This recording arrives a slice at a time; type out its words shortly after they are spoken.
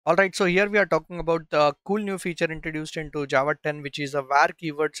Alright, so here we are talking about the cool new feature introduced into Java 10, which is a var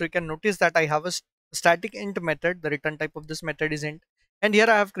keyword. So you can notice that I have a static int method. The return type of this method is int. And here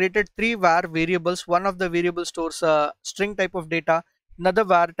I have created three var variables. One of the variables stores a string type of data. Another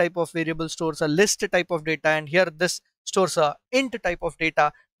var type of variable stores a list type of data. And here this stores a int type of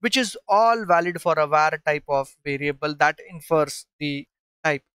data, which is all valid for a var type of variable that infers the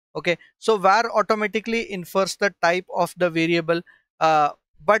type. Okay, so var automatically infers the type of the variable. Uh,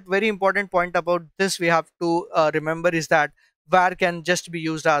 but very important point about this we have to remember is that var can just be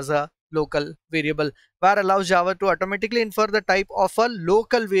used as a local variable. Var allows Java to automatically infer the type of a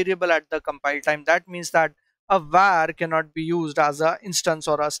local variable at the compile time. That means that a var cannot be used as a instance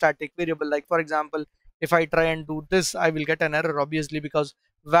or a static variable. Like for example, if I try and do this, I will get an error obviously because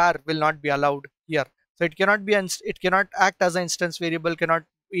var will not be allowed here. So it cannot be it cannot act as an instance variable, cannot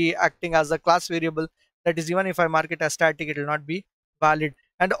be acting as a class variable. That is, even if I mark it as static, it will not be valid.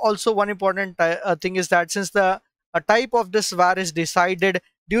 And also one important thing is that since the type of this var is decided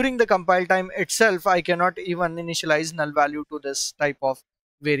during the compile time itself, I cannot even initialize null value to this type of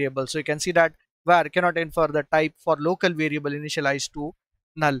variable. So you can see that var cannot infer the type for local variable initialized to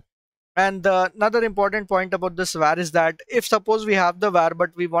null. And another important point about this var is that if suppose we have the var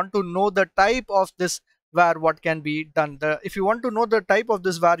but we want to know the type of this var, what can be done? If you want to know the type of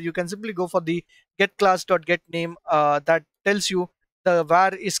this var, you can simply go for the get class dot get name that tells you the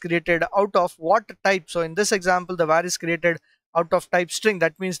var is created out of what type. So in this example, the var is created out of type string.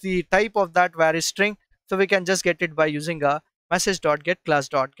 That means the type of that var is string. So we can just get it by using a message dot get class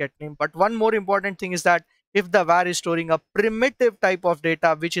dot get name. But one more important thing is that if the var is storing a primitive type of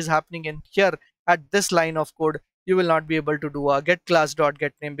data, which is happening in here at this line of code, you will not be able to do a get class dot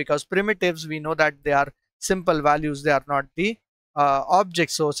get name, because primitives, we know that they are simple values, they are not the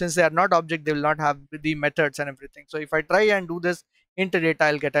objects. So since they are not object, they will not have the methods and everything. So if I try and do this into data,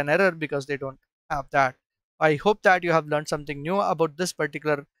 I'll get an error because they don't have that. I hope that you have learned something new about this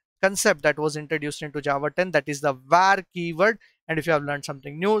particular concept that was introduced into Java 10, that is the var keyword. And if you have learned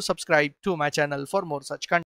something new, subscribe to my channel for more such content.